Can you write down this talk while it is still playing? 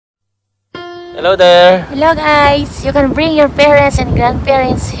Hello there. Hello guys! You can bring your parents and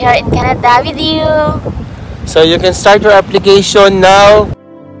grandparents here in Canada with you. So you can start your application now.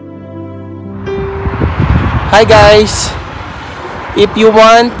 Hi guys. If you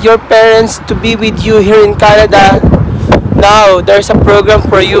want your parents to be with you here in Canada, now there's a program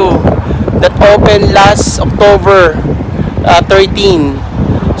for you that opened last October 13.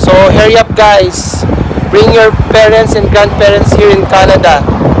 So hurry up guys. Bring your parents and grandparents here in Canada.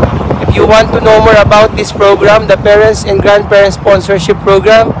 If you want to know more about this program, the Parents and Grandparents Sponsorship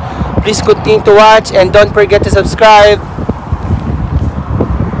Program, please continue to watch and don't forget to subscribe.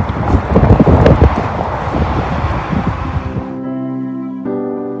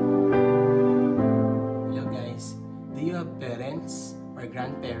 Hello guys, do you have parents or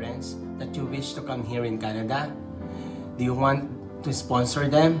grandparents that you wish to come here in Canada? Do you want to sponsor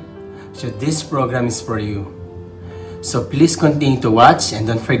them? So this program is for you. So please continue to watch and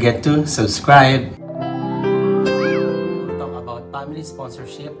don't forget to subscribe. We'll talk about Family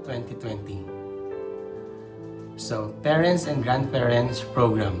Sponsorship 2020. So, Parents and Grandparents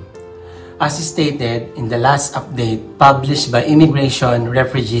Program. As stated in the last update published by Immigration,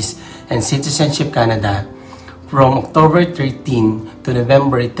 Refugees and Citizenship Canada from October 13 to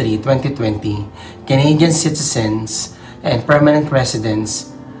November 3, 2020, Canadian citizens and permanent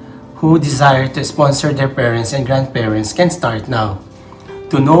residents who desire to sponsor their parents and grandparents can start now.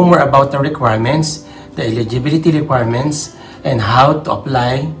 To know more about the requirements, the eligibility requirements, and how to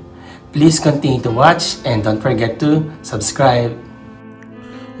apply, please continue to watch and don't forget to subscribe.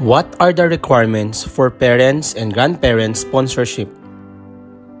 What are the requirements for parents and grandparents sponsorship?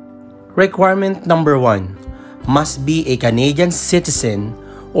 Requirement number 1, must be a Canadian citizen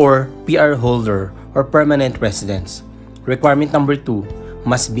or PR holder or permanent residence. Requirement number 2,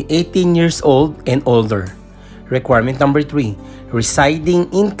 must be 18 years old and older. Requirement number 3, residing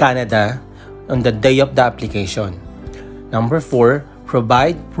in Canada on the day of the application. Number 4,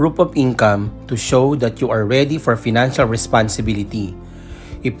 provide proof of income to show that you are ready for financial responsibility.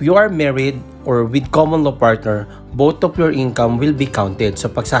 If you are married or with common law partner, both of your income will be counted. So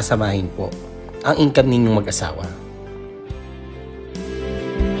pagsasamahin po ang income ninyong mag-asawa.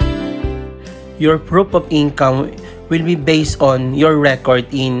 Your proof of income will be based on your record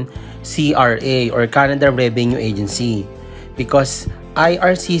in CRA or Canada Revenue Agency, because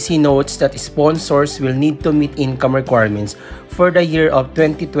IRCC notes that sponsors will need to meet income requirements for the year of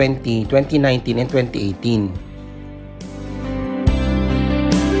 2020, 2019, and 2018.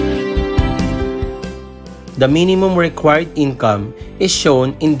 The minimum required income is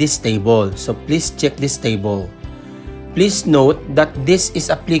shown in this table, so please check this table. Please note that this is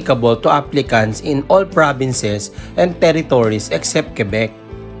applicable to applicants in all provinces and territories except Quebec.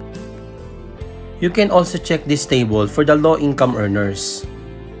 You can also check this table for the low-income earners.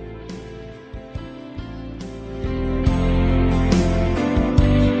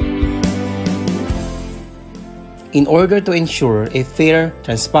 In order to ensure a fair,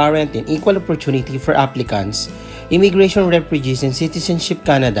 transparent, and equal opportunity for applicants, Immigration, Refugees, and Citizenship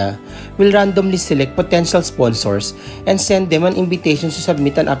Canada will randomly select potential sponsors and send them an invitation to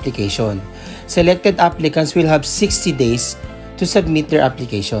submit an application. Selected applicants will have 60 days to submit their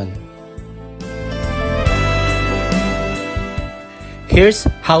application. Here's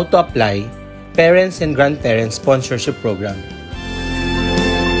how to apply Parents and Grandparents Sponsorship Program.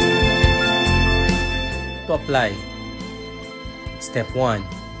 To apply, Step 1.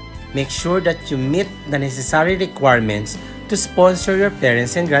 Make sure that you meet the necessary requirements to sponsor your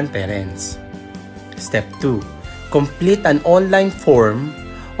parents and grandparents. Step 2. Complete an online form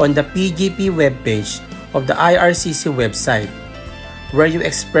on the PGP webpage of the IRCC website where you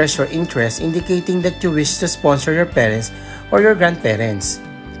express your interest indicating that you wish to sponsor your parents or your grandparents.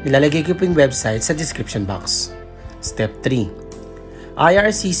 Ilalagay ko po yung website sa description box. Step 3.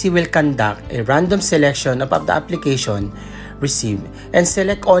 IRCC will conduct a random selection of the application received and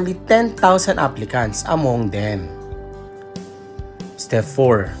select only 10,000 applicants among them. Step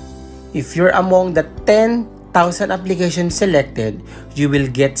 4. If you're among the 10,000 applications selected, you will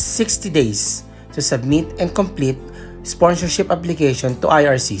get 60 days to submit and complete sponsorship application to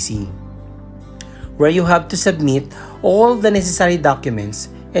IRCC, where you have to submit all the necessary documents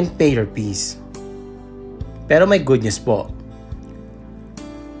and pay your fees. Pero may good news po.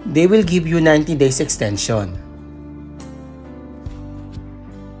 They will give you 90 days extension.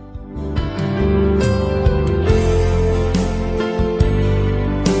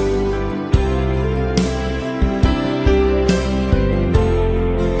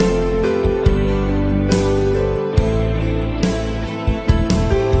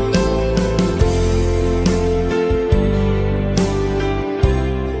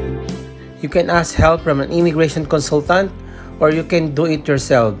 You can ask help from an immigration consultant or you can do it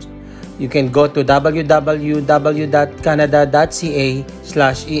yourself. You can go to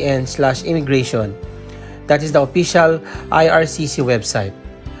www.canada.ca/en/immigration. That is the official IRCC website.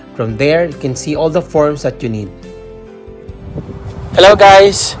 From there, you can see all the forms that you need. Hello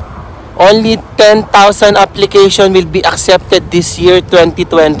guys! Only 10,000 applications will be accepted this year,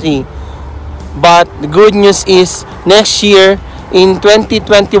 2020. But the good news is, next year, in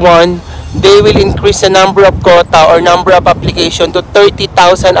 2021, they will increase the number of quota or number of application to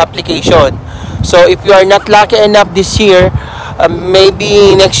 30,000 application. So if you are not lucky enough this year,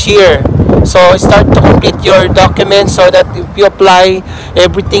 maybe next year. So start to complete your documents so that if you apply,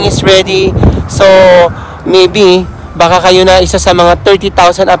 everything is ready. So maybe baka kayo na isa sa mga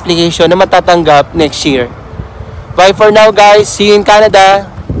 30,000 application na matatanggap next year. Bye for now guys. See you in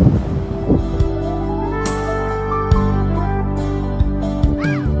Canada.